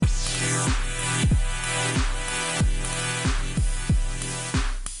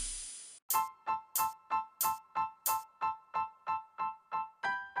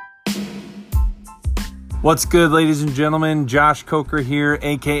What's good, ladies and gentlemen? Josh Coker here,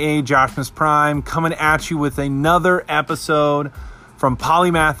 aka Joshmas Prime, coming at you with another episode from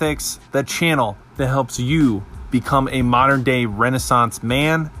Polymathics, the channel that helps you become a modern day Renaissance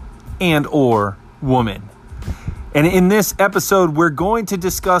man and or woman. And in this episode, we're going to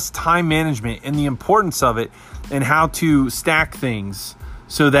discuss time management and the importance of it and how to stack things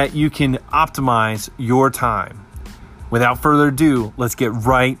so that you can optimize your time. Without further ado, let's get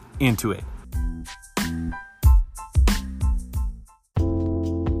right into it.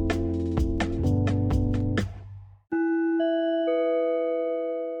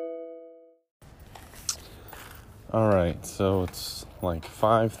 All right, so it's like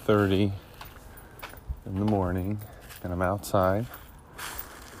 5:30 in the morning, and I'm outside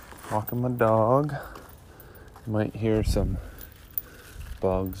walking my dog. You might hear some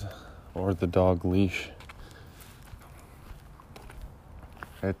bugs or the dog leash.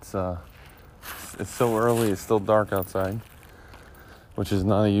 It's so early, it's still dark outside, which is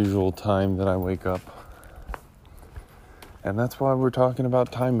not a usual time that I wake up. And that's why we're talking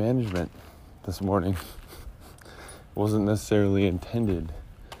about time management this morning. Wasn't necessarily intended,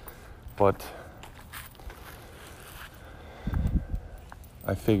 but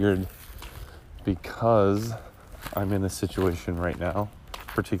I figured because I'm in a situation right now,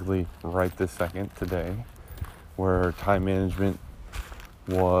 particularly right this second today, where time management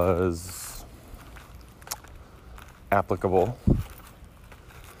was applicable,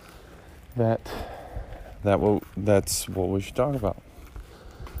 that's what we should talk about.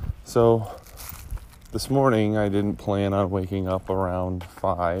 So this morning, I didn't plan on waking up around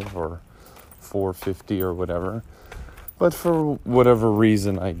 5 or 4:50 or whatever, but for whatever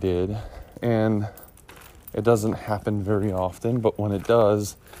reason I did, and it doesn't happen very often, but when it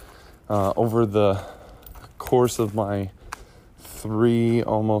does, over the course of my 3,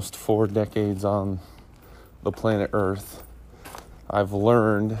 almost 4 decades on the planet Earth, I've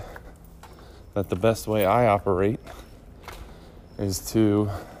learned that the best way I operate is to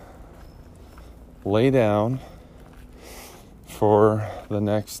lay down for the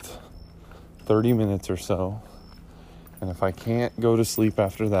next 30 minutes or so, and if I can't go to sleep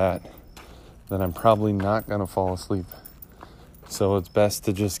after that, then I'm probably not going to fall asleep. So it's best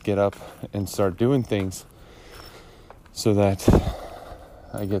to just get up and start doing things so that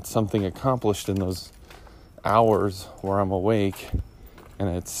I get something accomplished in those hours where I'm awake, and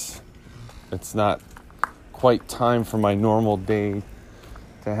it's not quite time for my normal day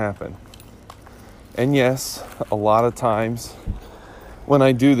to happen. And yes, a lot of times when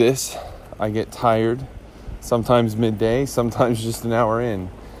I do this, I get tired, sometimes midday, sometimes just an hour in,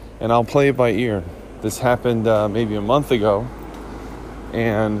 and I'll play it by ear. This happened maybe a month ago,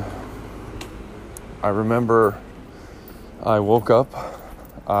 and I remember I woke up,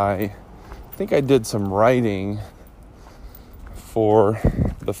 I think I did some writing for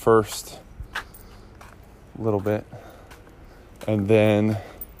the first little bit, and then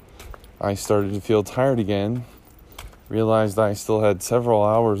I started to feel tired again, realized I still had several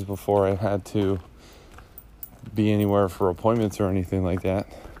hours before I had to be anywhere for appointments or anything like that.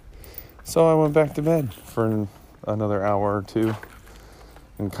 So I went back to bed for another hour or two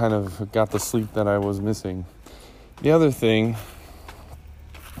and kind of got the sleep that I was missing. The other thing,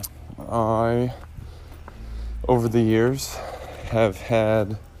 I, over the years, have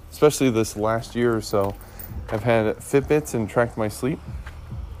had, especially this last year or so, I've had Fitbits and tracked my sleep.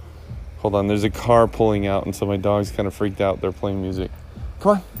 Hold on, there's a car pulling out, and so my dog's kind of freaked out. They're playing music.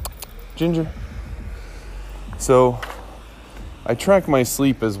 Come on, Ginger. So I track my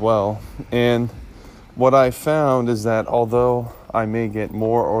sleep as well, and what I found is that although I may get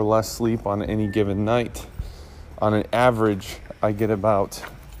more or less sleep on any given night, on an average, I get about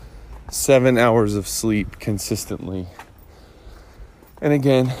 7 hours of sleep consistently. And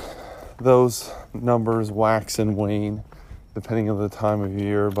again, those numbers wax and wane depending on the time of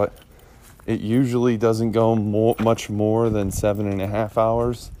year, but it usually doesn't go much more than 7.5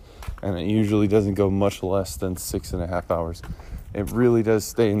 hours, and it usually doesn't go much less than 6.5 hours. It really does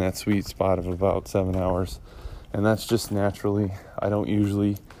stay in that sweet spot of about 7 hours, and that's just naturally. I don't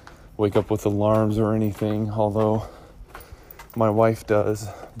usually wake up with alarms or anything, although my wife does,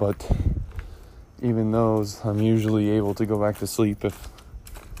 but even those, I'm usually able to go back to sleep if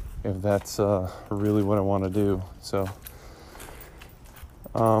that's really what I want to do. So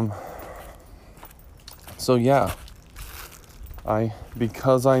yeah,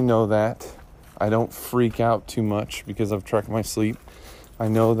 because I know that, I don't freak out too much because I've tracked my sleep. I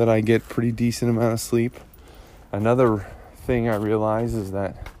know that I get pretty decent amount of sleep. Another thing I realize is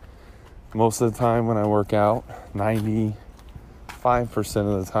that most of the time when I work out, 95%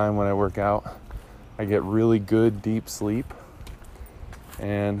 of the time when I work out, I get really good deep sleep,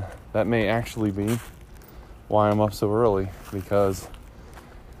 and that may actually be why I'm up so early, because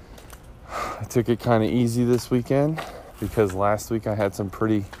I took it kind of easy this weekend, because last week I had some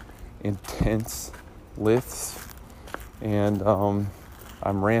pretty intense lifts, and I'm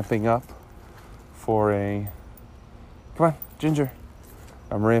ramping up for a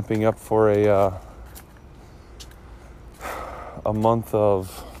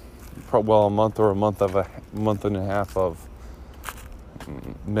month and a half of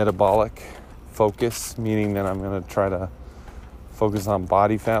metabolic focus, meaning that I'm going to try to focus on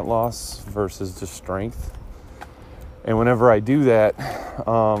body fat loss versus just strength. And whenever I do that,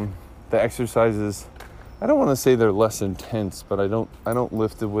 the exercises, I don't want to say they're less intense, but I don't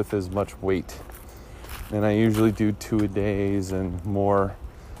lift it with as much weight. And I usually do 2-a-days and more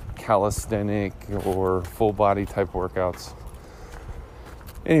calisthenic or full body type workouts.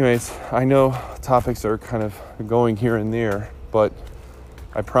 Anyways, I know topics are kind of going here and there, but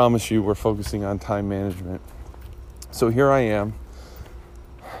I promise you we're focusing on time management. So here I am.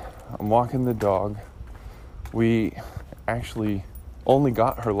 I'm walking the dog. We actually only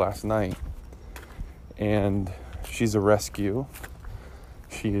got her last night, and she's a rescue.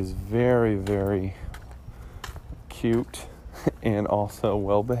 She is very, very cute and also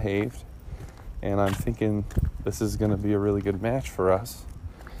well behaved, and I'm thinking this is going to be a really good match for us.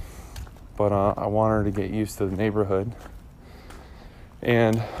 But I want her to get used to the neighborhood.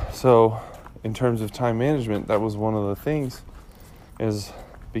 And so in terms of time management, that was one of the things, is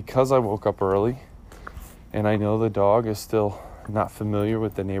because I woke up early and I know the dog is still not familiar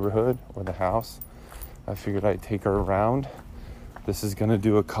with the neighborhood or the house, I figured I'd take her around. This is going to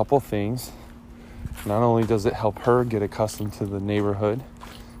do a couple things. Not only does it help her get accustomed to the neighborhood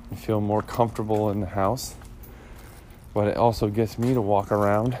and feel more comfortable in the house, but it also gets me to walk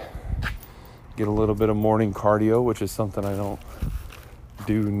around, get a little bit of morning cardio, which is something I don't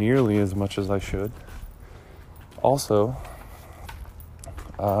do nearly as much as I should. Also,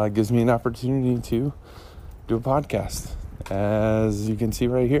 it gives me an opportunity to do a podcast, as you can see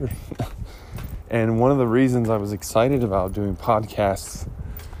right here. And one of the reasons I was excited about doing podcasts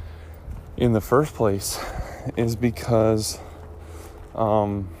in the first place is because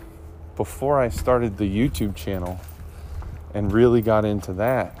before I started the YouTube channel and really got into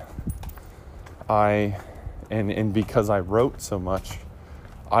that, and because I wrote so much,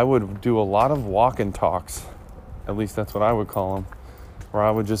 I would do a lot of walk and talks. At least that's what I would call them, where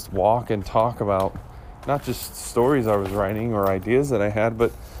I would just walk and talk about not just stories I was writing or ideas that I had,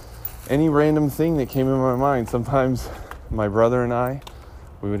 but any random thing that came in my mind. Sometimes my brother and I,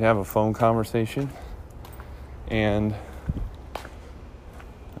 we would have a phone conversation and,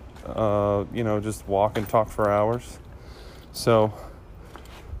 just walk and talk for hours. So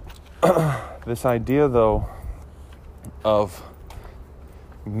this idea, though, of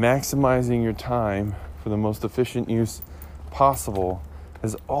maximizing your time for the most efficient use possible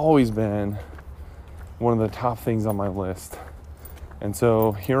has always been one of the top things on my list. And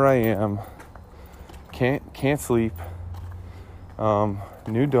so here I am, can't sleep,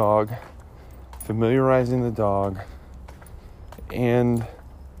 new dog, familiarizing the dog, and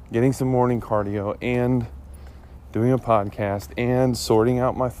getting some morning cardio, and doing a podcast, and sorting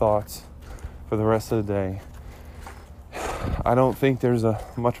out my thoughts for the rest of the day. I don't think there's a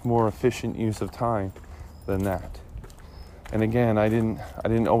much more efficient use of time than that. And again, I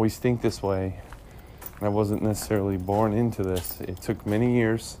didn't always think this way. I wasn't necessarily born into this. It took many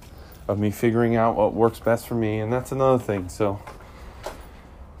years of me figuring out what works best for me, and that's another thing. So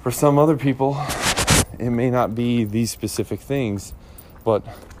for some other people, it may not be these specific things, but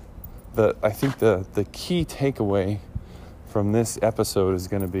I think the key takeaway from this episode is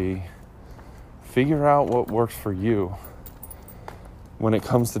going to be figure out what works for you when it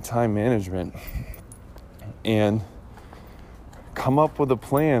comes to time management, and come up with a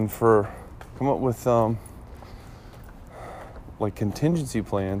plan like contingency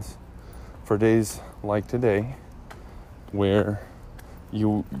plans for days like today, where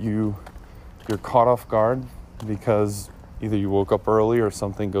you're caught off guard because either you woke up early or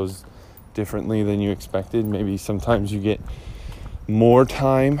something goes differently than you expected. Maybe sometimes you get more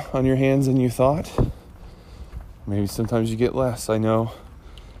time on your hands than you thought. Maybe sometimes you get less. I know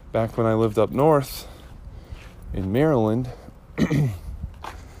back when I lived up north in Maryland,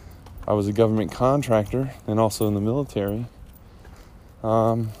 I was a government contractor and also in the military.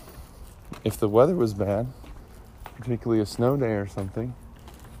 If the weather was bad, particularly a snow day or something,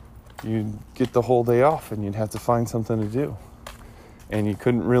 you'd get the whole day off and you'd have to find something to do. And you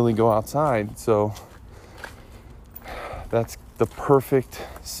couldn't really go outside, so that's the perfect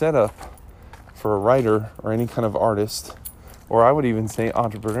setup for a writer or any kind of artist, or I would even say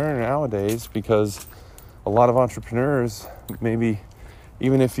entrepreneur nowadays, because a lot of entrepreneurs, maybe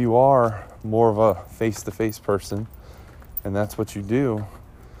even if you are more of a face-to-face person and that's what you do,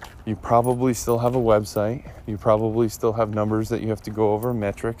 you probably still have a website. You probably still have numbers that you have to go over,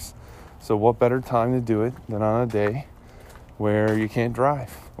 metrics. So what better time to do it than on a day where you can't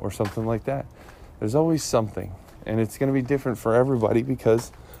drive or something like that? There's always something. And it's going to be different for everybody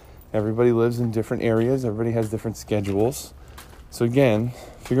because everybody lives in different areas. Everybody has different schedules. So again,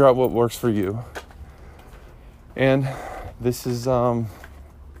 figure out what works for you. And this is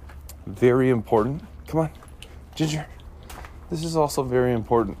very important. Come on, Ginger. This is also very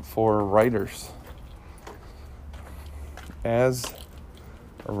important for writers. As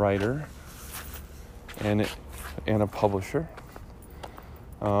a writer and a publisher,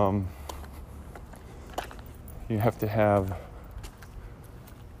 you have to have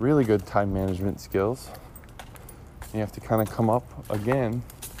really good time management skills. You have to kind of come up again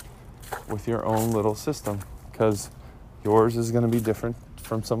with your own little system, because yours is going to be different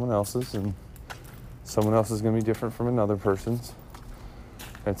from someone else's, and someone else is going to be different from another person's.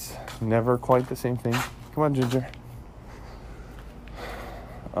 It's never quite the same thing. Come on, Ginger.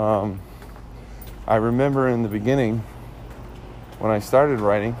 I remember in the beginning when I started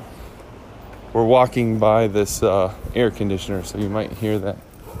writing, we're walking by this air conditioner, so you might hear that.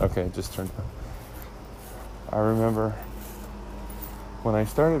 Okay, it just turned on. I remember when I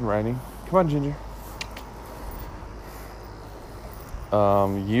started writing, come on, Ginger,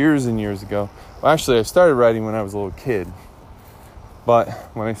 years and years ago. Well, actually, I started writing when I was a little kid, but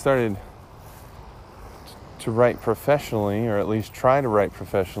when I started to write professionally, or at least try to write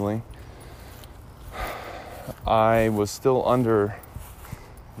professionally, I was still under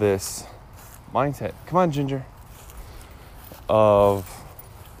this mindset, come on, Ginger, of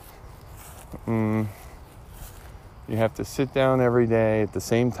you have to sit down every day at the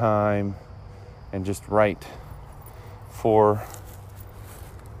same time and just write for,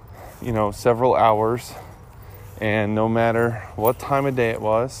 several hours, and no matter what time of day it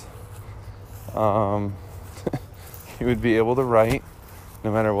was, you would be able to write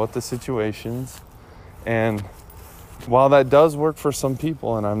no matter what the situations. And while that does work for some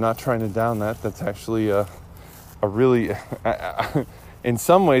people, and I'm not trying to down that, that's actually a really, in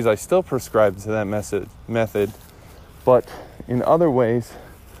some ways I still prescribe to that method, but in other ways,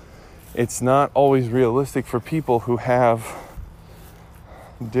 it's not always realistic for people who have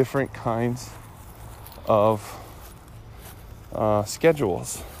different kinds of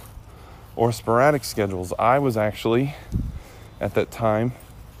schedules or sporadic schedules. I was actually, at that time,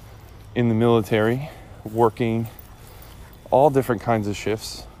 in the military, working all different kinds of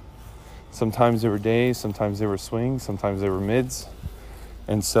shifts. Sometimes they were days, sometimes they were swings, sometimes they were mids.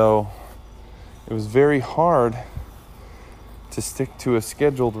 And so it was very hard to stick to a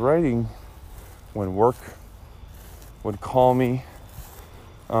scheduled writing when work would call me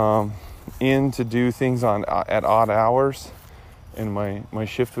in to do things at odd hours, and my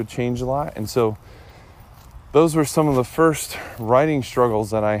shift would change a lot. And so those were some of the first writing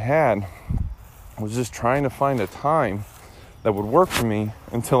struggles that I had, was just trying to find a time that would work for me,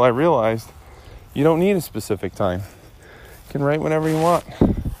 until I realized you don't need a specific time. You can write whenever you want.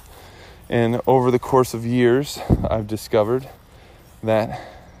 And over the course of years, I've discovered that,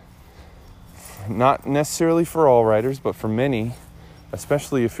 not necessarily for all writers, but for many,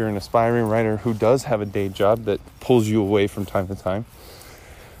 especially if you're an aspiring writer who does have a day job that pulls you away from time to time,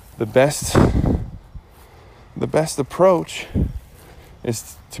 the best approach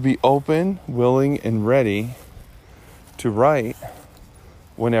is to be open, willing, and ready to write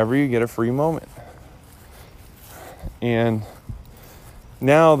whenever you get a free moment. And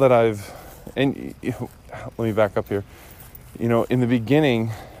now that let me back up here. In the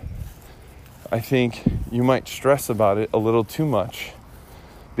beginning, I think you might stress about it a little too much,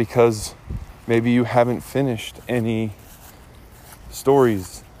 because maybe you haven't finished any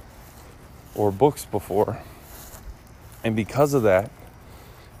stories or books before. And because of that,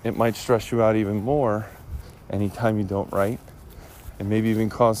 it might stress you out even more anytime you don't write, and maybe even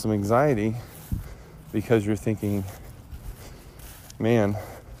cause some anxiety, because you're thinking, man,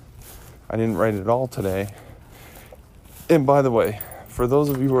 I didn't write it all today. And by the way, for those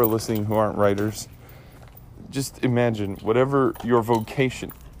of you who are listening who aren't writers, just imagine whatever your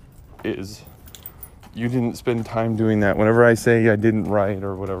vocation is, you didn't spend time doing that. Whenever I say I didn't write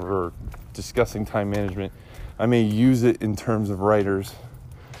or whatever, or discussing time management, I may use it in terms of writers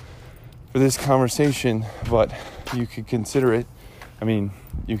for this conversation, but you could consider it.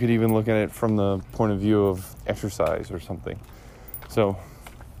 You could even look at it from the point of view of exercise or something. So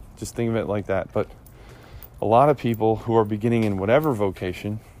Just think of it like that. But a lot of people who are beginning in whatever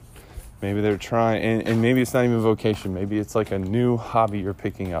vocation, maybe they're trying, and maybe it's not even vocation, maybe it's like a new hobby you're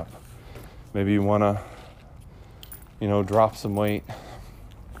picking up. Maybe you want to, drop some weight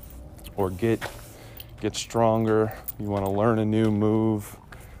or get stronger. You want to learn a new move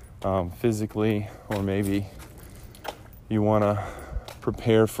physically, or maybe you want to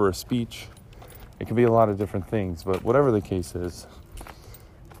prepare for a speech. It can be a lot of different things, but whatever the case is,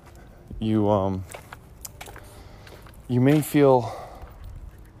 you may feel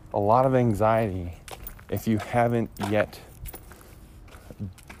a lot of anxiety if you haven't yet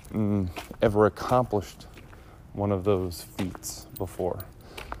ever accomplished one of those feats before.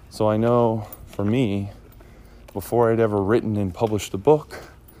 So I know for me, before I'd ever written and published a book,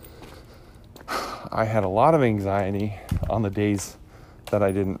 I had a lot of anxiety on the days that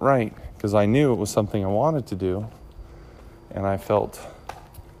I didn't write, because I knew it was something I wanted to do, and I felt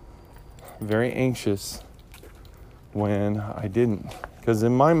very anxious when I didn't. Because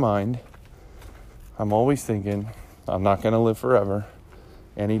in my mind, I'm always thinking, I'm not going to live forever.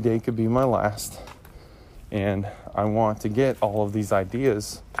 Any day could be my last. And I want to get all of these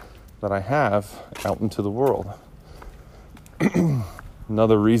ideas that I have out into the world.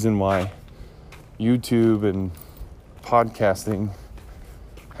 Another reason why YouTube and podcasting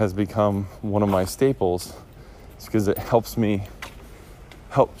has become one of my staples is because it helps me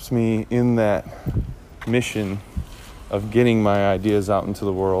in that mission of getting my ideas out into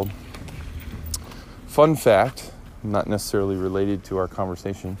the world. Fun fact, not necessarily related to our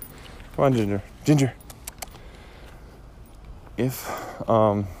conversation. Come on, Ginger. If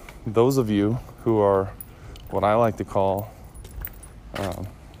those of you who are what I like to call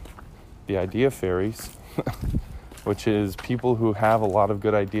the idea fairies, which is people who have a lot of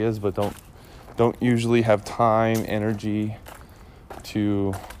good ideas but don't usually have time, energy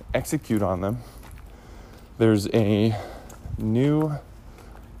to execute on them, there's a new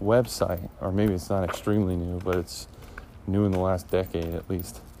website, or maybe it's not extremely new, but it's new in the last decade at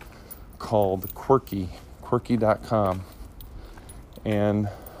least, called Quirky.com. And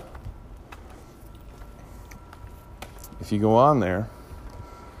if you go on there,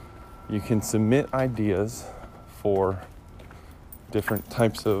 you can submit ideas for different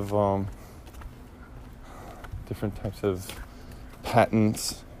types of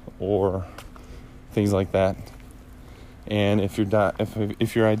patents or things like that. And if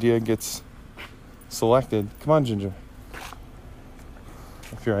your idea gets selected, come on, Ginger.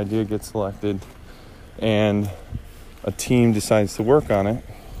 If your idea gets selected and a team decides to work on it,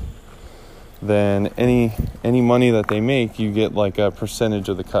 then any money that they make, you get like a percentage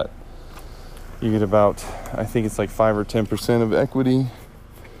of the cut. You get about, I think it's like 5 or 10% of equity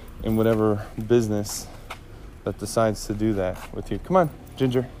in whatever business that decides to do that with you. Come on,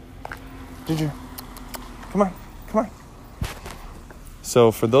 Ginger. Come on.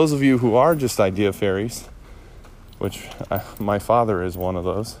 So for those of you who are just idea fairies, which my father is one of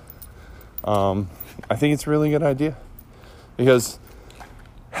those, I think it's a really good idea. Because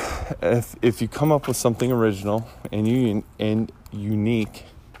if you come up with something original and unique,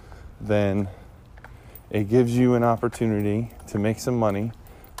 then it gives you an opportunity to make some money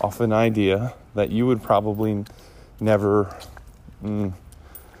off an idea that you would probably never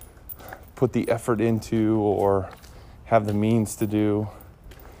put the effort into or have the means to do.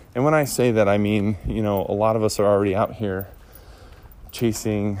 And when I say that, I mean, a lot of us are already out here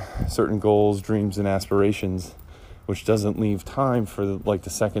chasing certain goals, dreams, and aspirations, which doesn't leave time for the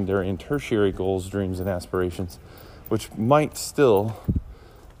secondary and tertiary goals, dreams, and aspirations, which might still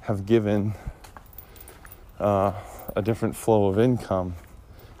have given a different flow of income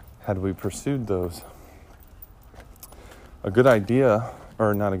had we pursued those. A good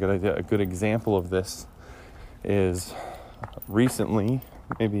example of this is recently,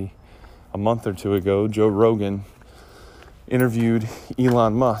 maybe a month or two ago, Joe Rogan interviewed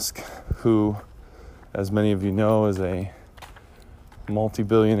Elon Musk, who, as many of you know, is a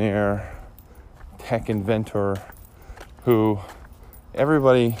multi-billionaire tech inventor who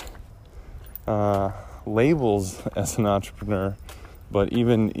everybody labels as an entrepreneur, but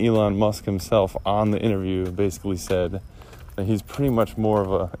even Elon Musk himself on the interview basically said that he's pretty much more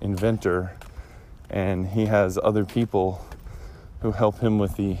of an inventor, and he has other people who help him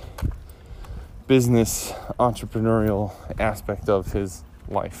with the business entrepreneurial aspect of his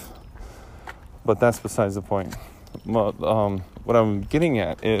life. But that's besides the point. What I'm getting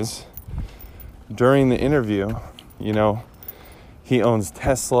at is, during the interview, he owns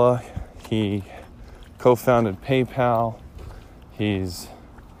Tesla, he co-founded PayPal, he's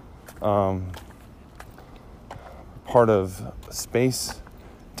part of space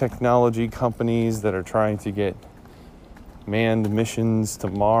technology companies that are trying to get manned missions to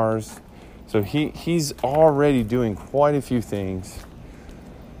Mars. So he's already doing quite a few things,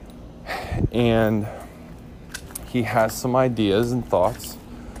 and he has some ideas and thoughts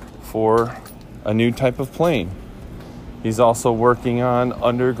for a new type of plane. He's also working on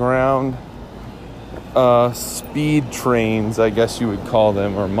underground speed trains, I guess you would call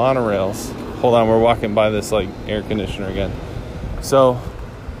them, or monorails. Hold on, we're walking by this like air conditioner again. So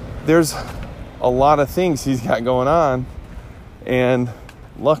there's a lot of things he's got going on, and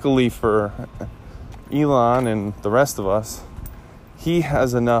luckily for Elon and the rest of us, he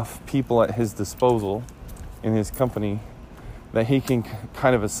has enough people at his disposal in his company that he can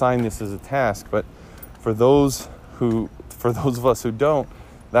kind of assign this as a task. But for those of us who don't,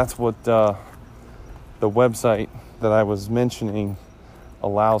 that's what the website that I was mentioning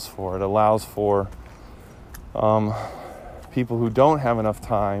allows for. It allows for people who don't have enough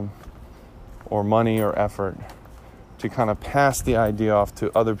time or money or effort to kind of pass the idea off to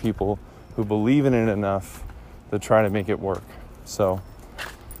other people who believe in it enough to try to make it work. So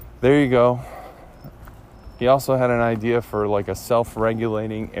there you go. He also had an idea for like a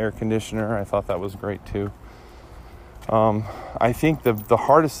self-regulating air conditioner. I thought that was great too. I think the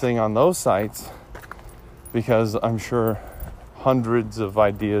hardest thing on those sites, because I'm sure hundreds of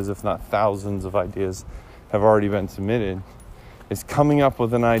ideas, if not thousands of ideas, have already been submitted, is coming up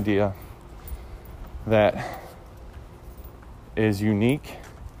with an idea that is unique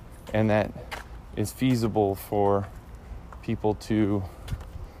and that is feasible for people to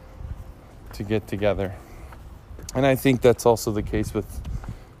get together. And I think that's also the case with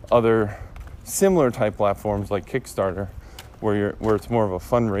other similar type platforms like Kickstarter, where it's more of a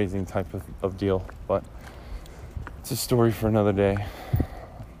fundraising type of deal. But it's a story for another day.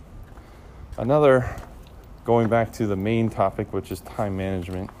 Going back to the main topic, which is time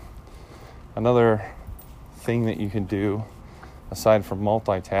management, another thing that you can do aside from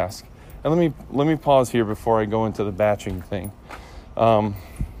multitask. And let me pause here before I go into the batching thing.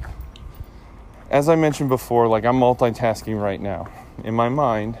 As I mentioned before, like I'm multitasking right now. In my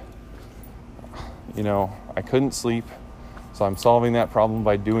mind, I couldn't sleep, so I'm solving that problem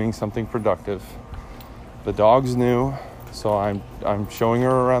by doing something productive. The dog's new, so I'm showing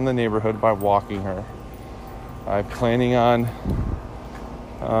her around the neighborhood by walking her. I'm planning on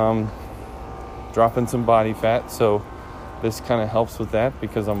dropping some body fat, so this kind of helps with that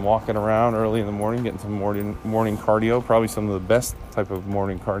because I'm walking around early in the morning, getting some morning cardio, probably some of the best type of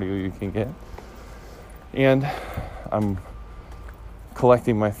morning cardio you can get. And I'm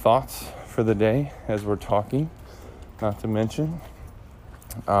collecting my thoughts for the day as we're talking. Not to mention,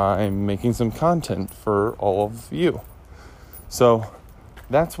 I'm making some content for all of you. So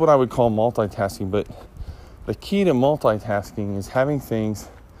that's what I would call multitasking. But the key to multitasking is having things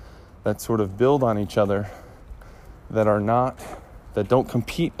that sort of build on each other, that don't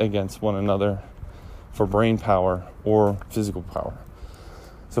compete against one another for brain power or physical power.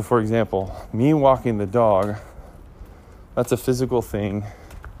 So for example, me walking the dog, that's a physical thing,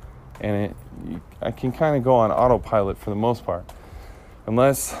 and I can kind of go on autopilot for the most part.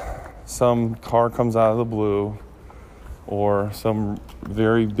 Unless some car comes out of the blue or some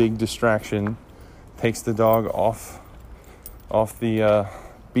very big distraction takes the dog off the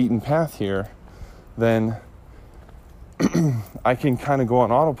beaten path here, then I can kind of go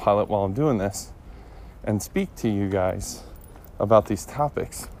on autopilot while I'm doing this and speak to you guys about these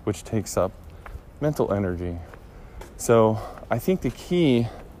topics, which takes up mental energy. So I think the key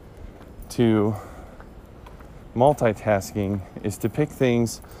to multitasking is to pick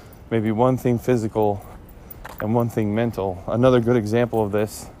things, maybe one thing physical and one thing mental. Another good example of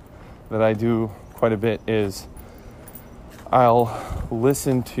this that I do quite a bit is I'll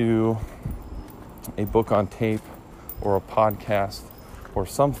listen to a book on tape or a podcast or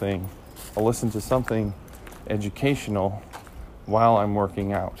something. I'll listen to something educational while I'm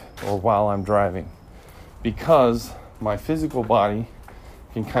working out or while I'm driving, because my physical body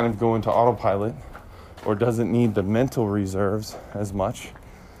can kind of go into autopilot or doesn't need the mental reserves as much.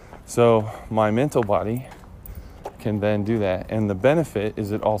 So my mental body can then do that. And the benefit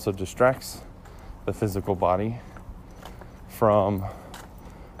is it also distracts the physical body from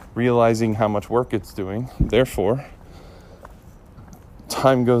realizing how much work it's doing. Therefore,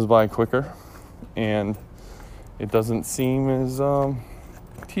 time goes by quicker and it doesn't seem as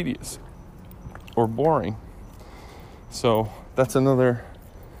tedious or boring. So that's another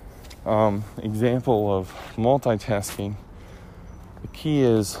example of multitasking. The key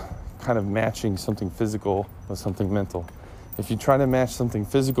is kind of matching something physical with something mental. If you try to match something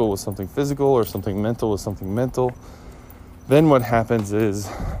physical with something physical or something mental with something mental, then what happens is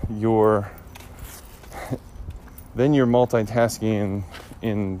you're multitasking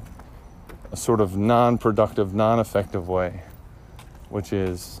in a sort of non-productive, non-effective way, which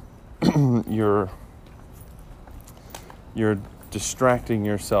is you're distracting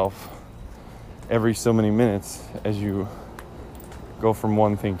yourself every so many minutes as you go from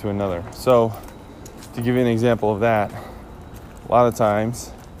one thing to another. So, to give you an example of that, a lot of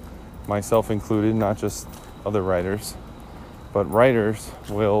times, myself included, not just other writers, but writers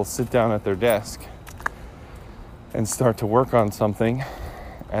will sit down at their desk and start to work on something,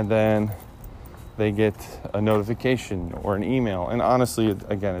 and then they get a notification or an email. And honestly,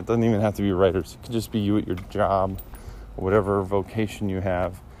 again, it doesn't even have to be writers. It could just be you at your job, or whatever vocation you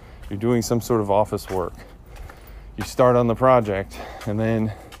have. You're doing some sort of office work. You start on the project, and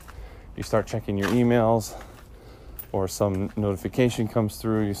then you start checking your emails, or some notification comes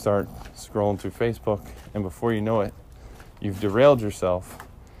through. You start scrolling through Facebook, and before you know it, you've derailed yourself.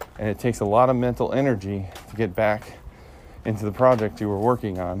 And it takes a lot of mental energy to get back into the project you were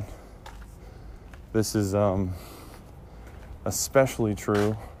working on. This is especially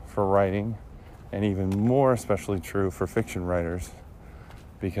true for writing, and even more especially true for fiction writers,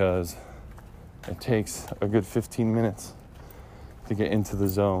 because it takes a good 15 minutes to get into the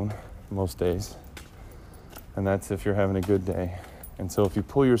zone most days. And that's if you're having a good day. And so if you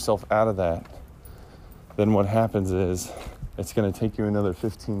pull yourself out of that, then what happens is it's going to take you another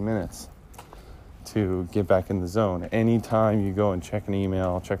 15 minutes to get back in the zone. Anytime you go and check an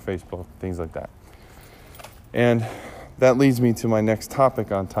email, check Facebook, things like that. And that leads me to my next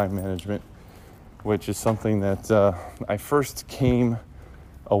topic on time management, which is something that I first came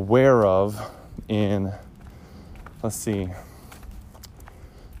aware of in,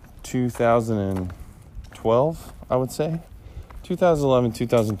 2012, I would say. 2011,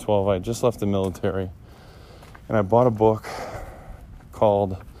 2012, I just left the military, and I bought a book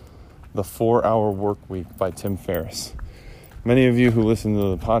called The 4-Hour Workweek by Tim Ferriss. Many of you who listen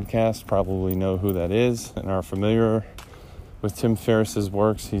to the podcast probably know who that is and are familiar with Tim Ferriss's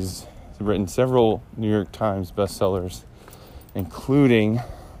works. He's written several New York Times bestsellers, including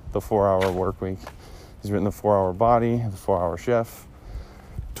The 4-Hour Workweek. He's written The 4-Hour Body, The 4-Hour Chef,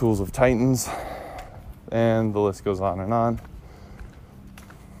 Tools of Titans, and the list goes on and on.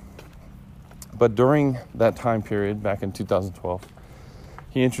 But during that time period, back in 2012,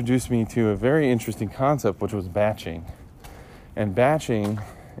 he introduced me to a very interesting concept, which was batching. And batching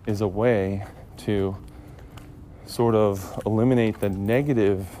is a way to sort of eliminate the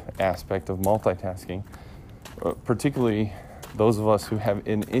negative aspect of multitasking, particularly those of us who have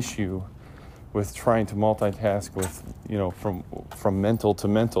an issue with trying to multitask with, from mental to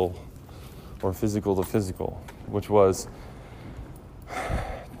mental or physical to physical, which was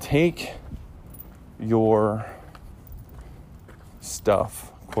take your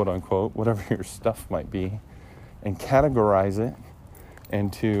stuff, quote unquote, whatever your stuff might be, and categorize it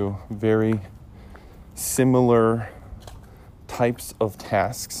into very similar types of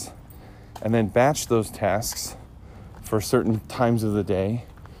tasks, and then batch those tasks for certain times of the day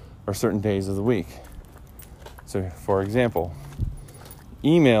or certain days of the week. So, for example,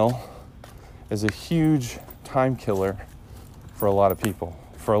 email is a huge time killer for a lot of people,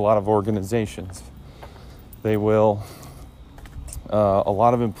 for a lot of organizations. They will, a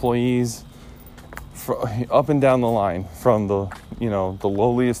lot of employees, up and down the line, from the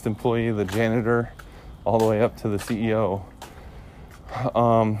lowliest employee, the janitor, all the way up to the CEO,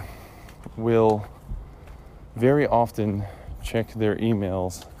 will very often check their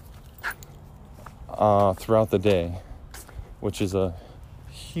emails throughout the day, which is a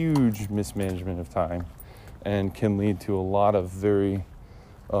huge mismanagement of time and can lead to a lot of very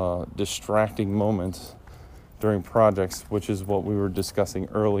distracting moments during projects, which is what we were discussing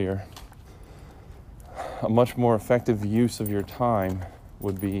earlier. A much more effective use of your time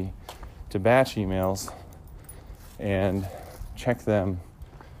would be to batch emails and check them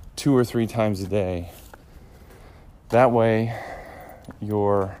 2 or 3 times a day. That way,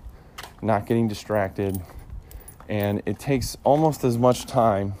 you're not getting distracted, and it takes almost as much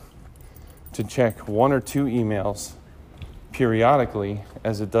time to check 1 or 2 emails periodically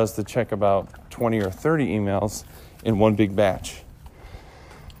as it does to check about 20 or 30 emails in one big batch.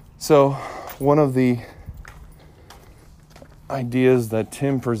 So, one of the ideas that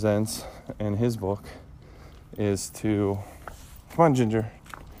Tim presents in his book is to, come on, Ginger.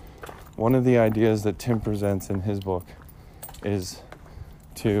 One of the ideas that Tim presents in his book is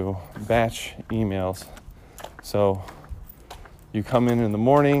to batch emails. So you come in the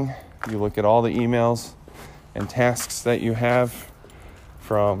morning, you look at all the emails and tasks that you have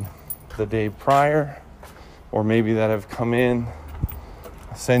from the day prior, or maybe that have come in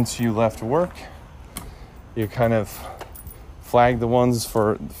since you left work. You kind of flag the ones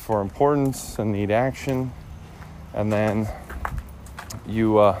for importance and need action, and then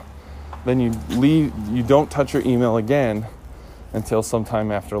you leave. You don't touch your email again until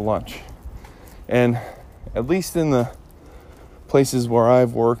sometime after lunch. And at least in the places where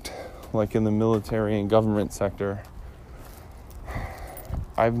I've worked, like in the military and government sector,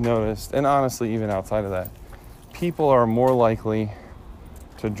 I've noticed, and honestly even outside of that, people are more likely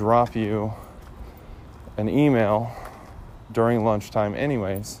to drop you an email during lunchtime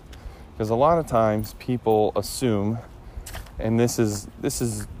anyways, because a lot of times people assume, and this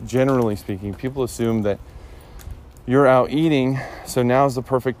is generally speaking, people assume that you're out eating, so now's the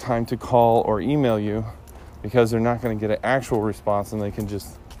perfect time to call or email you, because they're not going to get an actual response and they can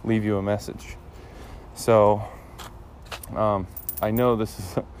just leave you a message. So I know this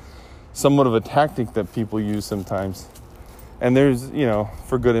is somewhat of a tactic that people use sometimes, and there's,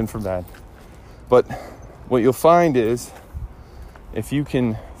 for good and for bad. But what you'll find is, if you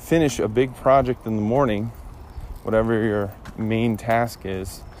can finish a big project in the morning, whatever your main task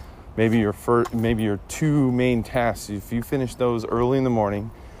is, maybe your two main tasks, if you finish those early in the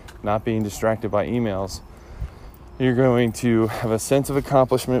morning, not being distracted by emails, you're going to have a sense of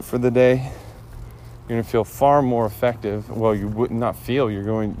accomplishment for the day. You're going to feel far more effective. Well, you would not feel,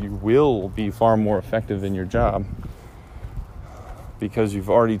 you will be far more effective in your job, because you've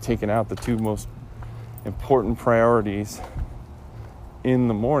already taken out the two most important priorities in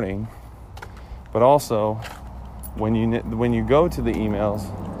the morning. But also, when you go to the emails,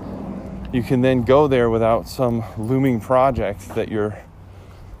 you can then go there without some looming project that you're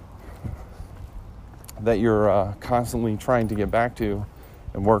constantly trying to get back to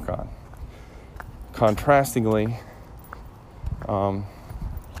and work on. Contrastingly,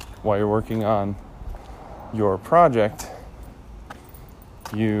 while you're working on your project,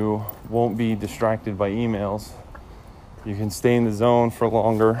 you won't be distracted by emails. You can stay in the zone for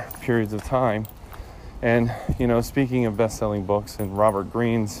longer periods of time. And, speaking of best-selling books, and Robert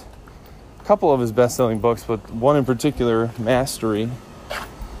Greene's, a couple of his best-selling books, but one in particular, Mastery,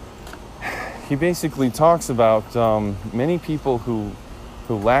 he basically talks about many people who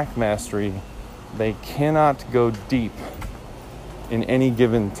lack mastery. They cannot go deep in any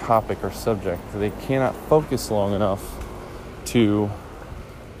given topic or subject. They cannot focus long enough to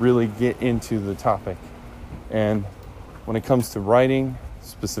really get into the topic. And when it comes to writing,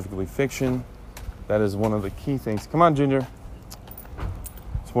 specifically fiction, that is one of the key things. Come on, Ginger.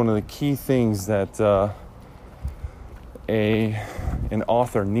 It's one of the key things that an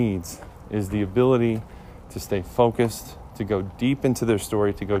author needs, is the ability to stay focused, to go deep into their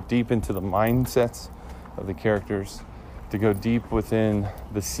story, to go deep into the mindsets of the characters, to go deep within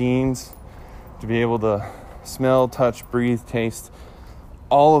the scenes, to be able to smell, touch, breathe, taste,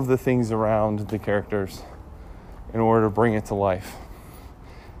 all of the things around the characters in order to bring it to life.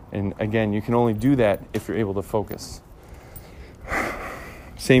 And again, you can only do that if you're able to focus.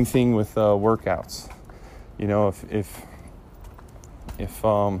 Same thing with workouts.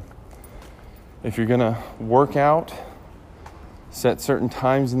 If you're gonna work out, set certain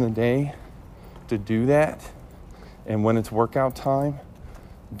times in the day to do that, and when it's workout time,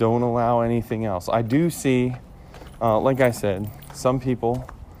 don't allow anything else. I do see, like I said, some people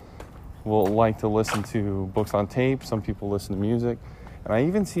will like to listen to books on tape, some people listen to music, and I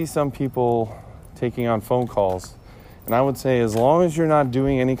even see some people taking on phone calls. And I would say, as long as you're not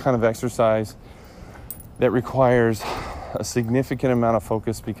doing any kind of exercise that requires a significant amount of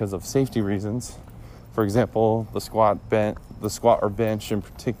focus because of safety reasons, for example, the squat or bench in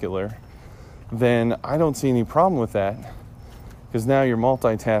particular, then I don't see any problem with that, because now you're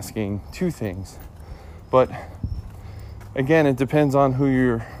multitasking two things. But again, it depends on who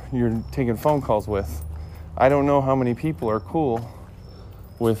you're taking phone calls with. I don't know how many people are cool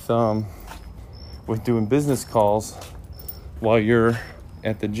with doing business calls while you're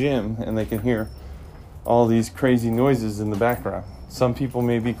at the gym and they can hear all these crazy noises in the background. Some people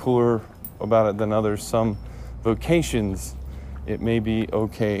may be cooler about it than others. Some vocations, it may be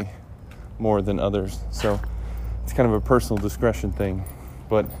okay more than others. So it's kind of a personal discretion thing.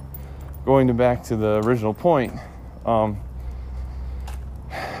 But going back to the original point,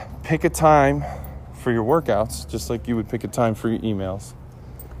 pick a time for your workouts, just like you would pick a time for your emails.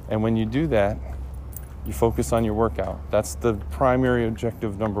 And when you do that, you focus on your workout. That's the primary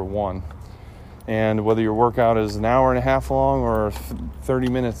objective number one. And whether your workout is an hour and a half long or 30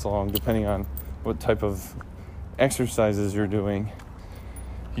 minutes long, depending on what type of exercises you're doing,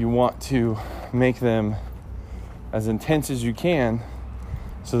 you want to make them as intense as you can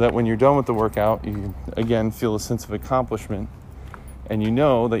so that when you're done with the workout, you can, again, feel a sense of accomplishment, and you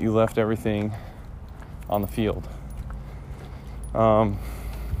know that you left everything on the field. And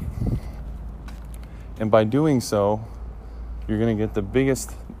by doing so, you're going to get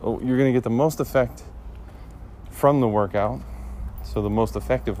the most effect from the workout, so the most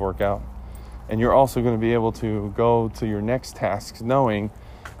effective workout, and you're also going to be able to go to your next tasks knowing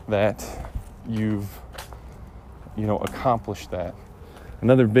that you've, accomplished that.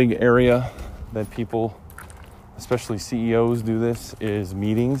 Another big area that people, especially CEOs, do this is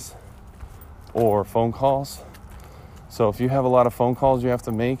meetings or phone calls. So if you have a lot of phone calls you have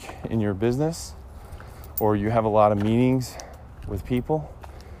to make in your business, or you have a lot of meetings with people,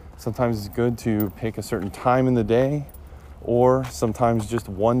 sometimes it's good to pick a certain time in the day, or sometimes just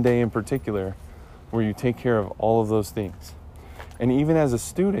one day in particular where you take care of all of those things. And even as a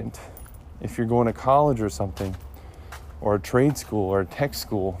student, if you're going to college or something, or a trade school or a tech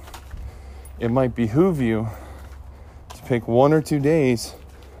school, it might behoove you to pick 1 or 2 days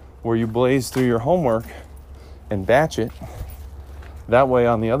where you blaze through your homework and batch it. That way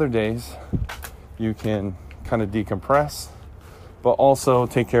on the other days, you can kind of decompress, but also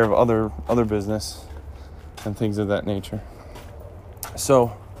take care of other business and things of that nature.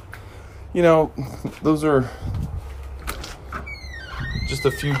 So, those are just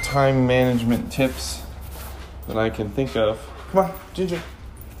a few time management tips that I can think of. Come on, Ginger.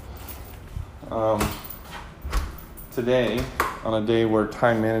 Today, on a day where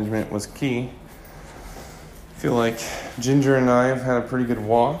time management was key, I feel like Ginger and I have had a pretty good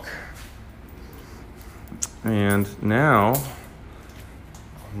walk. And now,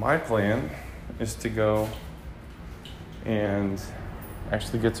 my plan is to go and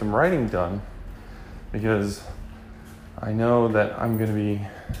actually get some writing done, because I know that I'm going to be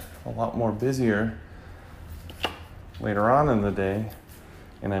a lot more busier later on in the day,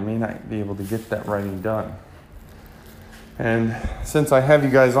 and I may not be able to get that writing done. And since I have you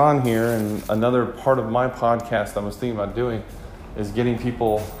guys on here, and another part of my podcast I was thinking about doing is getting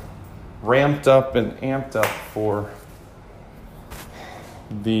people ramped up and amped up for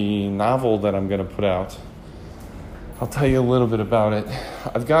the novel that I'm going to put out. I'll tell you a little bit about it.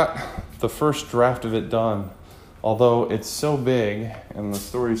 I've got the first draft of it done, although it's so big and the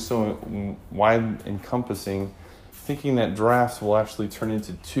story is so wide encompassing, thinking that drafts will actually turn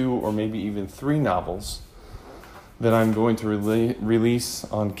into 2 or maybe even 3 novels that I'm going to release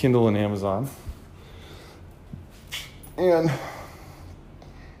on Kindle and Amazon. And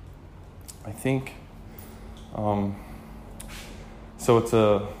I think, so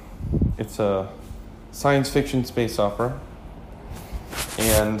it's a science fiction space opera,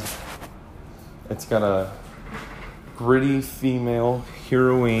 and it's got a gritty female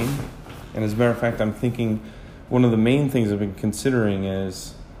heroine. And as a matter of fact, I'm thinking one of the main things I've been considering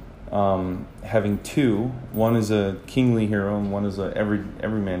is having 2. One is a kingly hero and one is a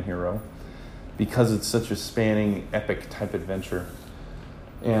everyman hero, because it's such a spanning epic type adventure.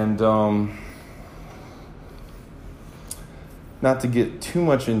 And not to get too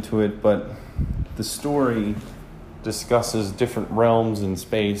much into it, but the story discusses different realms in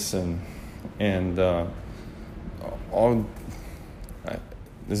space and all.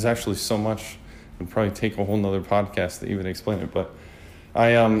 There's actually so much. It would probably take a whole nother podcast to even explain it, but I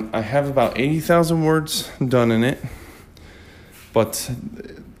have about 80,000 words done in it, but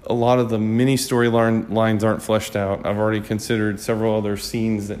a lot of the mini storylines aren't fleshed out. I've already considered several other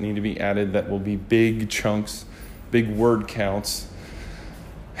scenes that need to be added that will be big chunks, big word counts,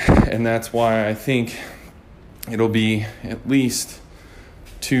 and that's why I think it'll be at least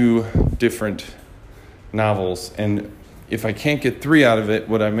 2 different novels. And if I can't get 3 out of it,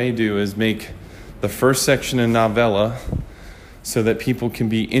 what I may do is make the first section a novella so that people can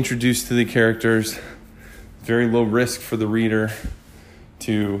be introduced to the characters, very low risk for the reader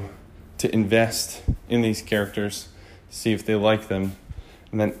to invest in these characters, see if they like them.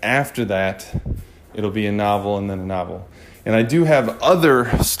 And then after that, it'll be a novel and then a novel. And I do have other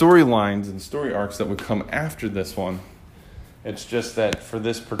storylines and story arcs that would come after this one. It's just that for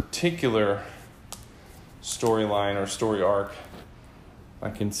this particular storyline or story arc,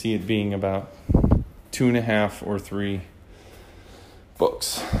 I can see it being about 2.5 or 3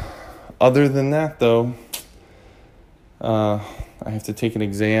 books. Other than that, though, I have to take an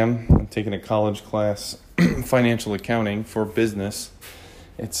exam. I'm taking a college class, financial accounting for business.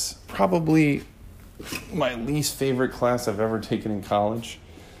 It's probably my least favorite class I've ever taken in college.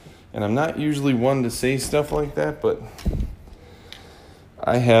 And I'm not usually one to say stuff like that, but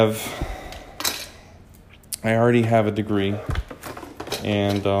I already have a degree,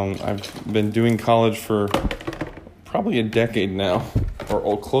 and I've been doing college for probably a decade now.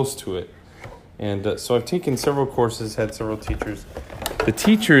 or close to it. And so I've taken several courses, had several teachers. The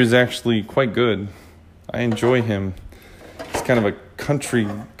teacher is actually quite good. I enjoy him. He's kind of a country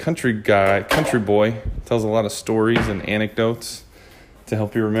guy, country boy. Tells a lot of stories and anecdotes to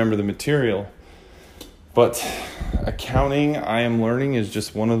help you remember the material. But accounting, I am learning, is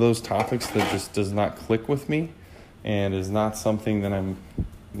just one of those topics that just does not click with me and is not something that I'm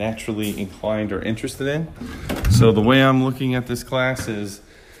naturally inclined or interested in. So the way I'm looking at this class is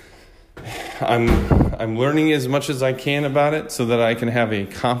I'm learning as much as I can about it so that I can have a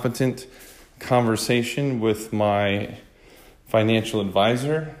competent conversation with my financial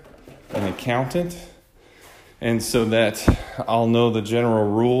advisor, an accountant, and so that I'll know the general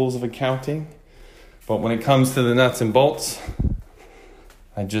rules of accounting. But when it comes to the nuts and bolts,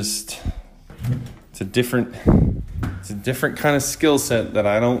 it's a different kind of skill set that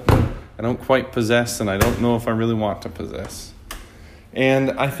I don't quite possess, and I don't know if I really want to possess.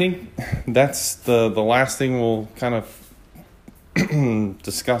 And I think that's the last thing we'll kind of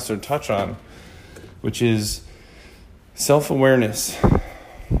discuss or touch on, which is self-awareness.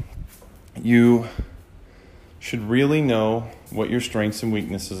 You should really know what your strengths and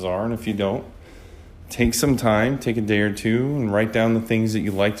weaknesses are, and if you don't, take some time, take a day or two, and write down the things that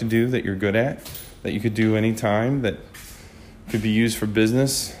you like to do, that you're good at, that you could do anytime, that could be used for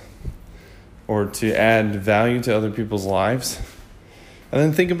business or to add value to other people's lives. And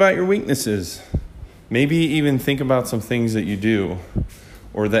then think about your weaknesses. Maybe even think about some things that you do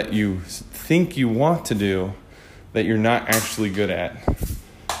or that you think you want to do that you're not actually good at.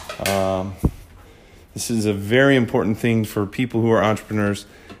 This is a very important thing for people who are entrepreneurs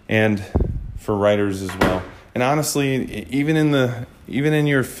and for writers as well. And honestly, even in the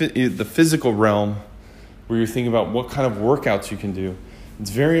physical realm, where you're thinking about what kind of workouts you can do, it's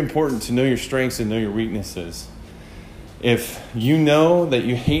very important to know your strengths and know your weaknesses. If you know that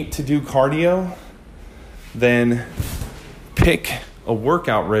you hate to do cardio, then pick a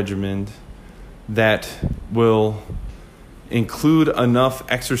workout regimen that will include enough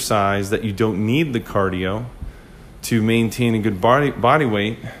exercise that you don't need the cardio to maintain a good body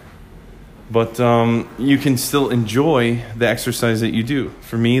weight, but you can still enjoy the exercise that you do.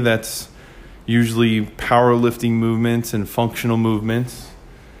 For me, that's usually powerlifting movements and functional movements,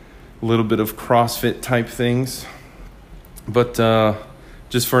 a little bit of CrossFit type things. But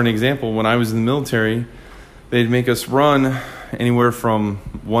just for an example, when I was in the military, they'd make us run anywhere from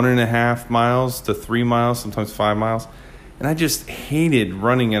 1.5 miles to 3 miles, sometimes 5 miles. And I just hated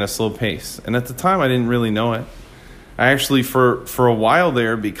running at a slow pace. And at the time, I didn't really know it. I actually, for a while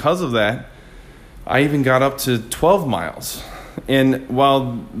there, because of that, I even got up to 12 miles. And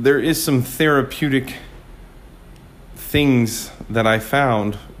while there is some therapeutic things that I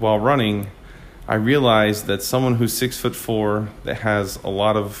found while running, I realized that someone who's 6'4", that has a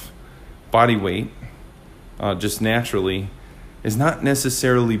lot of body weight, just naturally, is not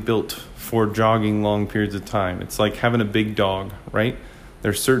necessarily built for jogging long periods of time. It's like having a big dog, right?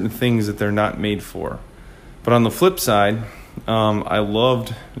 There's certain things that they're not made for. But on the flip side, I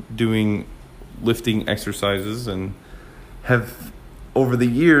loved doing lifting exercises and have over the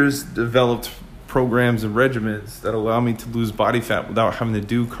years developed programs and regimens that allow me to lose body fat without having to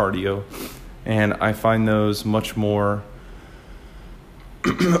do cardio. And I find those much more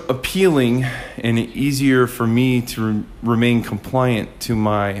appealing and easier for me to remain compliant to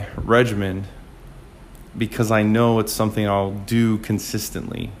my regimen because I know it's something I'll do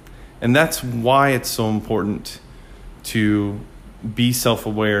consistently. And that's why it's so important to be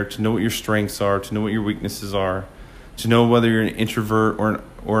self-aware, to know what your strengths are, to know what your weaknesses are, to know whether you're an introvert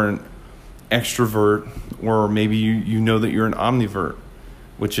or an extrovert, or maybe you know that you're an omnivert,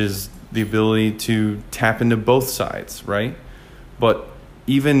 which is the ability to tap into both sides, right? But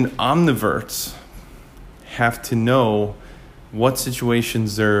even omniverts have to know what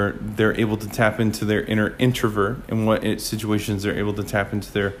situations they're able to tap into their inner introvert and what situations they're able to tap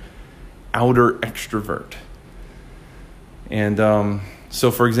into their outer extrovert. And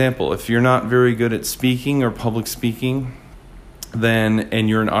so, for example, if you're not very good at speaking or public speaking, and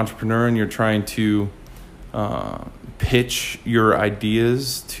you're an entrepreneur and you're trying to pitch your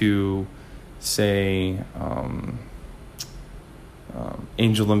ideas to, say,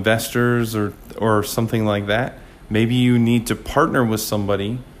 angel investors or something like that, maybe you need to partner with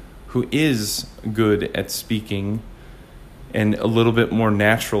somebody who is good at speaking and a little bit more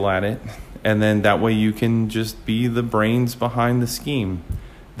natural at it, and then that way you can just be the brains behind the scheme.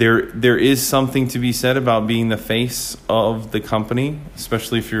 There is something to be said about being the face of the company,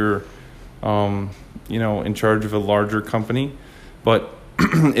 especially if you're in charge of a larger company. But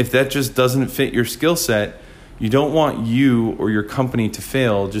if that just doesn't fit your skill set, you don't want you or your company to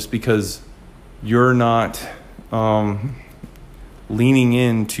fail just because you're not leaning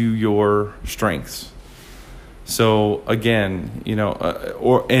into your strengths. So again,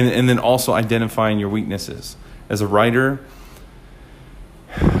 and then also identifying your weaknesses. As a writer,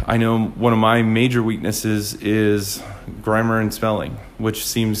 I know one of my major weaknesses is grammar and spelling, which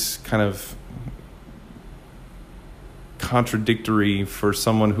seems kind of contradictory for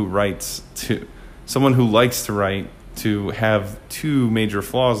someone who likes to write to have two major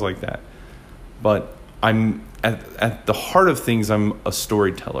flaws like that. But I'm at the heart of things, I'm a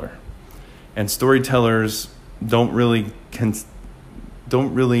storyteller, and storytellers don't really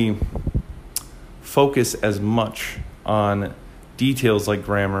focus as much on details like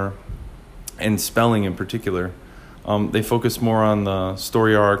grammar and spelling in particular. They focus more on the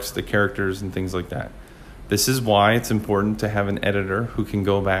story arcs, the characters, and things like that. This is why it's important to have an editor who can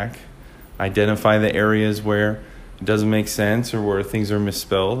go back, identify the areas where it doesn't make sense or where things are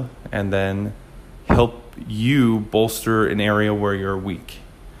misspelled, and then help you bolster an area where you're weak.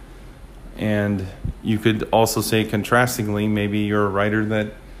 And you could also say, contrastingly, maybe you're a writer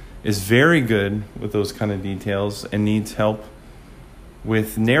that is very good with those kind of details and needs help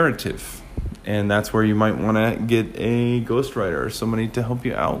with narrative. And that's where you might want to get a ghostwriter or somebody to help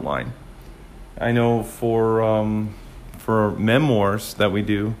you outline. I know for memoirs that we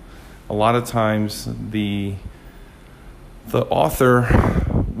do, a lot of times the author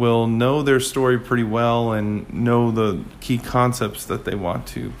will know their story pretty well and know the key concepts that they want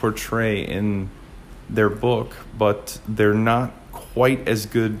to portray in their book, but they're not quite as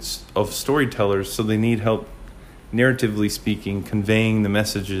good of storytellers, so they need help, narratively speaking, conveying the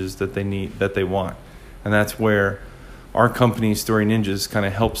messages that they want. And that's where our company, Story Ninjas, kind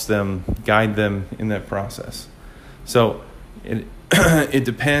of helps them, guide them in that process. So it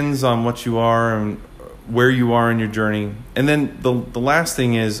depends on what you are and where you are in your journey. And then the last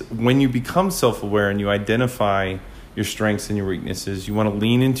thing is, when you become self-aware and you identify your strengths and your weaknesses, you want to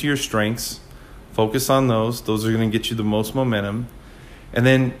lean into your strengths, focus on those. Those are going to get you the most momentum. And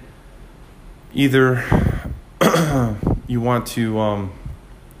then either you want to,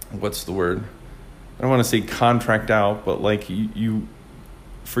 what's the word? I don't want to say contract out, but like you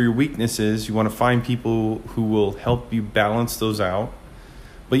for your weaknesses, you want to find people who will help you balance those out.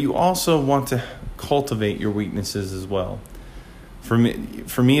 But you also want to cultivate your weaknesses as well. For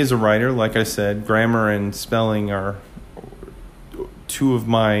me as a writer, like I said, grammar and spelling are two of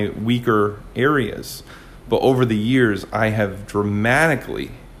my weaker areas. But over the years, I have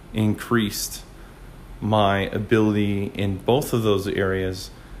dramatically increased my ability in both of those areas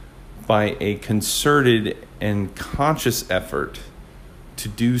by a concerted and conscious effort to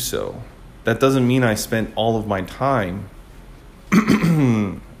do so. That doesn't mean I spent all of my time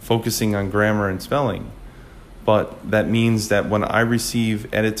focusing on grammar and spelling, but that means that when I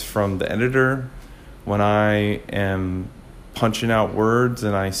receive edits from the editor, when I am punching out words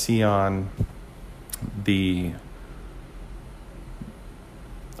and I see on the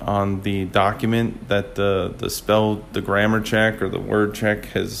document that the grammar check or the word check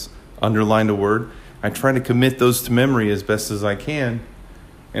has underlined a word, I try to commit those to memory as best as I can.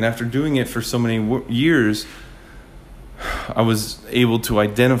 And after doing it for so many years, I was able to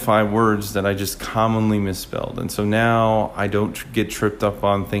identify words that I just commonly misspelled. And so now I don't get tripped up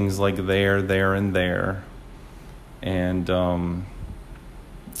on things like there, and there, and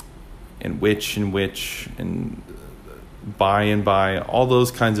which, and by, all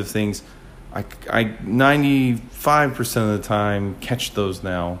those kinds of things. I 95% of the time catch those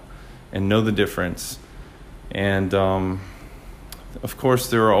now and know the difference. And of course,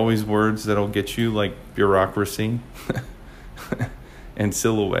 there are always words that'll get you, like bureaucracy and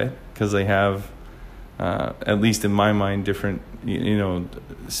silhouette, because they have, at least in my mind, different,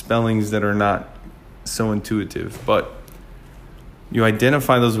 spellings that are not so intuitive. But you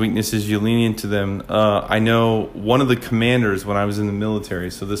identify those weaknesses, you lean into them. I know one of the commanders when I was in the military,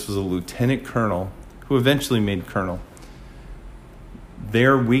 so this was a lieutenant colonel who eventually made colonel.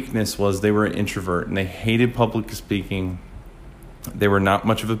 Their weakness was they were an introvert and they hated public speaking. They were not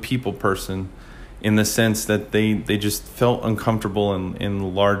much of a people person, in the sense that they just felt uncomfortable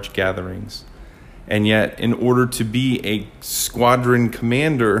in large gatherings. And yet, in order to be a squadron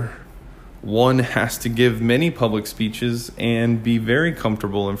commander, one has to give many public speeches and be very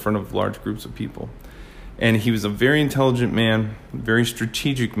comfortable in front of large groups of people. And he was a very intelligent man, very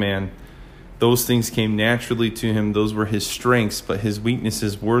strategic man. Those things came naturally to him. Those were his strengths, but his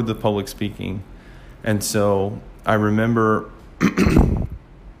weaknesses were the public speaking. And so I remember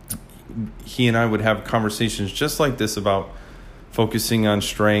he and I would have conversations just like this about focusing on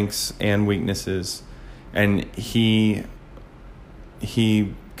strengths and weaknesses. And he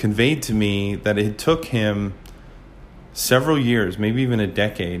conveyed to me that it took him several years, maybe even a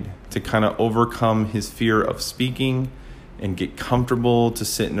decade, to kind of overcome his fear of speaking and get comfortable to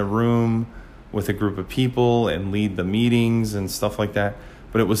sit in a room with a group of people and lead the meetings and stuff like that.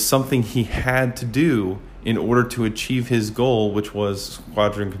 But it was something he had to do in order to achieve his goal, which was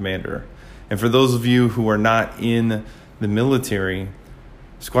squadron commander. And for those of you who are not in the military,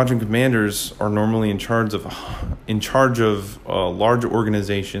 squadron commanders are normally in charge of large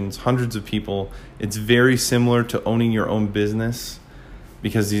organizations, hundreds of people. It's very similar to owning your own business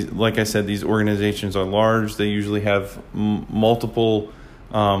because, like I said, these organizations are large. They usually have multiple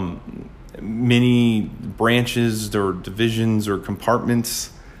mini branches or divisions or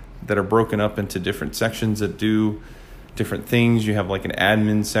compartments that are broken up into different sections that do different things. You have like an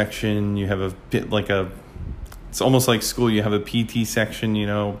admin section. You have it's almost like school. You have a PT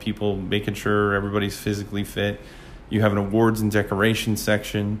section, people making sure everybody's physically fit. You have an awards and decoration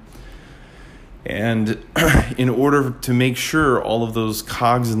section. And in order to make sure all of those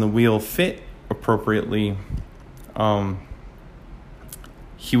cogs in the wheel fit appropriately,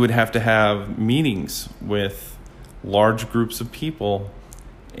 he would have to have meetings with large groups of people.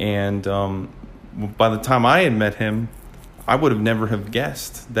 And by the time I had met him, I would have never have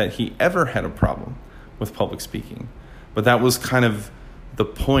guessed that he ever had a problem with public speaking. But that was kind of the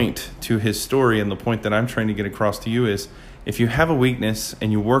point to his story, and the point that I'm trying to get across to you is, if you have a weakness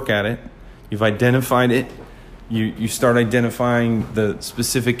and you work at it, you've identified it, you start identifying the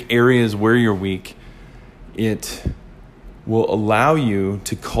specific areas where you're weak, it will allow you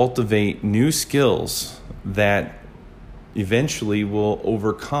to cultivate new skills that eventually will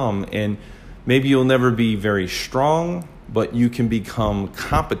overcome, and maybe you'll never be very strong, but you can become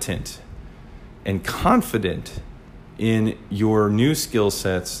competent and confident in your new skill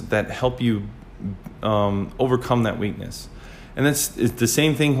sets that help you overcome that weakness. And the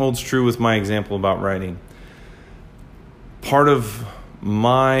same thing holds true with my example about writing. Part of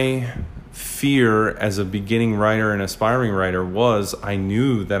my fear as a beginning writer and aspiring writer was I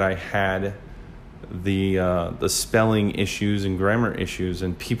knew that I had the spelling issues and grammar issues,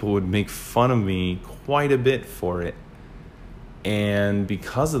 and people would make fun of me quite a bit for it. And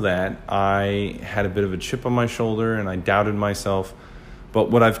because of that, I had a bit of a chip on my shoulder and I doubted myself.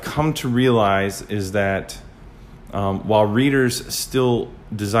 But what I've come to realize is that while readers still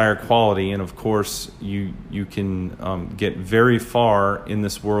desire quality, and of course you can get very far in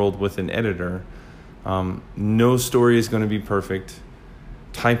this world with an editor, no story is going to be perfect.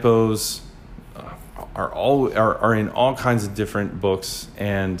 Typos are in all kinds of different books,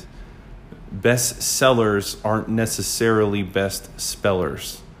 and best sellers aren't necessarily best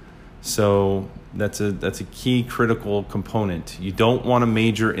spellers. So that's a key critical component. You don't want to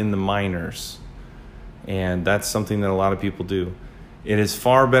major in the minors, and that's something that a lot of people do. It is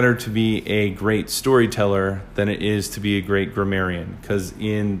far better to be a great storyteller than it is to be a great grammarian, because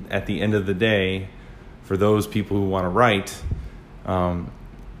at the end of the day, for those people who want to write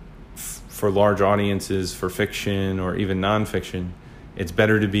for large audiences, for fiction or even nonfiction, it's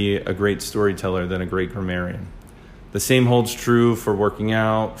better to be a great storyteller than a great grammarian. The same holds true for working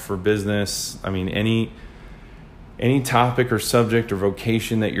out, for business. I mean, any topic or subject or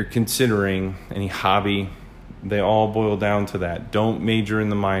vocation that you're considering, any hobby, they all boil down to that. Don't major in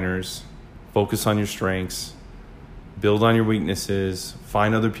the minors. Focus on your strengths. Build on your weaknesses.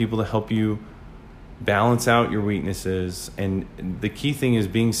 Find other people to help you balance out your weaknesses. And the key thing is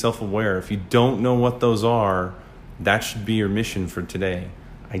being self-aware. If you don't know what those are, that should be your mission for today.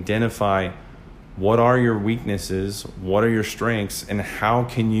 Identify what are your weaknesses, what are your strengths, and how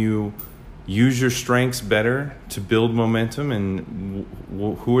can you use your strengths better to build momentum, and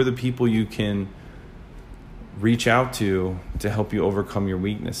who are the people you can reach out to help you overcome your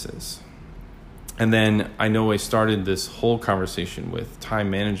weaknesses. And then I know I started this whole conversation with time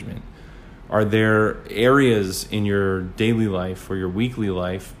management. Are there areas in your daily life or your weekly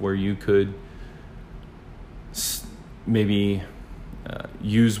life where you could maybe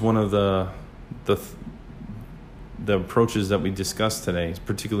use one of the approaches that we discussed today,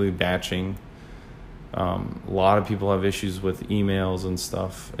 particularly batching? A lot of people have issues with emails and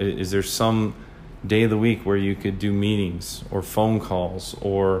stuff. Is there some day of the week where you could do meetings or phone calls,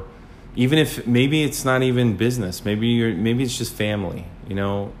 or even if maybe it's not even business, maybe it's just family?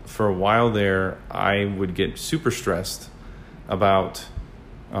 For a while there, I would get super stressed about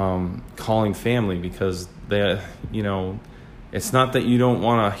calling family because it's not that you don't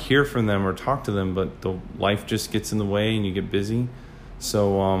want to hear from them or talk to them, but the life just gets in the way and you get busy.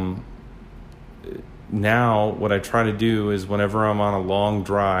 So now what I try to do is whenever I'm on a long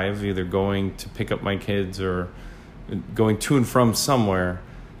drive, either going to pick up my kids or going to and from somewhere,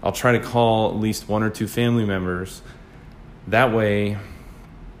 I'll try to call at least one or two family members. That way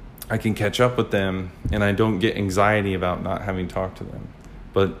I can catch up with them and I don't get anxiety about not having talked to them.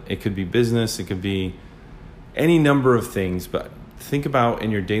 But it could be business, it could be any number of things. But think about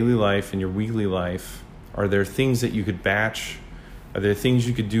in your daily life, in your weekly life, are there things that you could batch? Are there things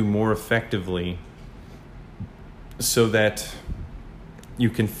you could do more effectively so that you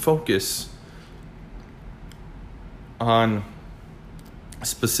can focus on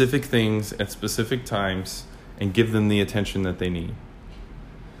specific things at specific times and give them the attention that they need?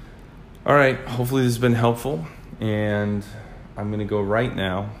 All right, hopefully this has been helpful, and I'm going to go right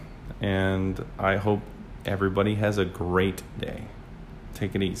now, and I hope everybody has a great day.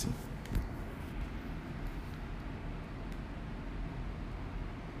 Take it easy.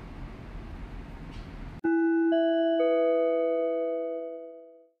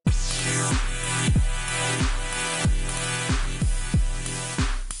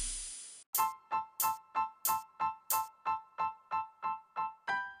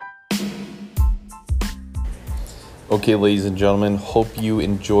 Okay, ladies and gentlemen, hope you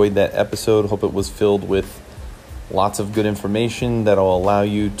enjoyed that episode. Hope it was filled with lots of good information that will allow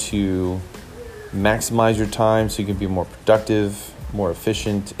you to maximize your time so you can be more productive, more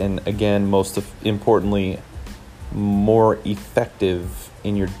efficient, and again, most importantly, more effective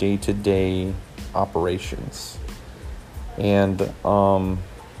in your day-to-day operations. And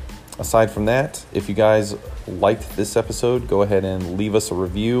aside from that, if you guys liked this episode, go ahead and leave us a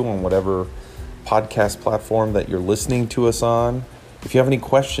review on whatever podcast platform that you're listening to us on. If you have any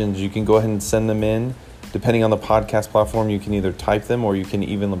questions, you can go ahead and send them in. Depending on the podcast platform, you can either type them or you can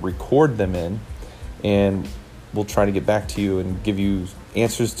even record them in, and we'll try to get back to you and give you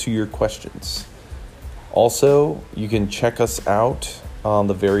answers to your questions. Also, you can check us out on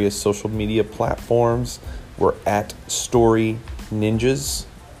the various social media platforms. We're at Story Ninjas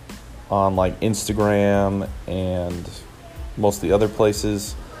on like Instagram and most of the other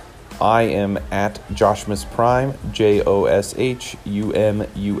places. I am at Joshmus Prime,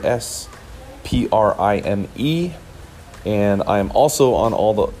 JOSHUMUSPRIME, and I am also on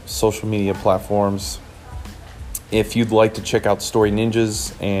all the social media platforms. If you'd like to check out Story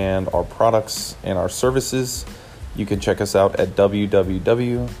Ninjas and our products and our services, you can check us out at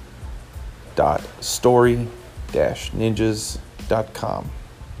www.story-ninjas.com.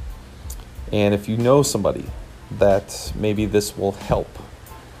 And if you know somebody that maybe this will help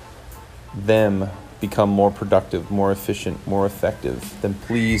them become more productive, more efficient, more effective, then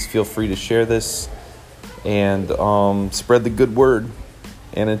please feel free to share this and spread the good word.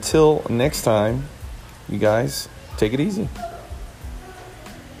 And until next time, you guys, take it easy.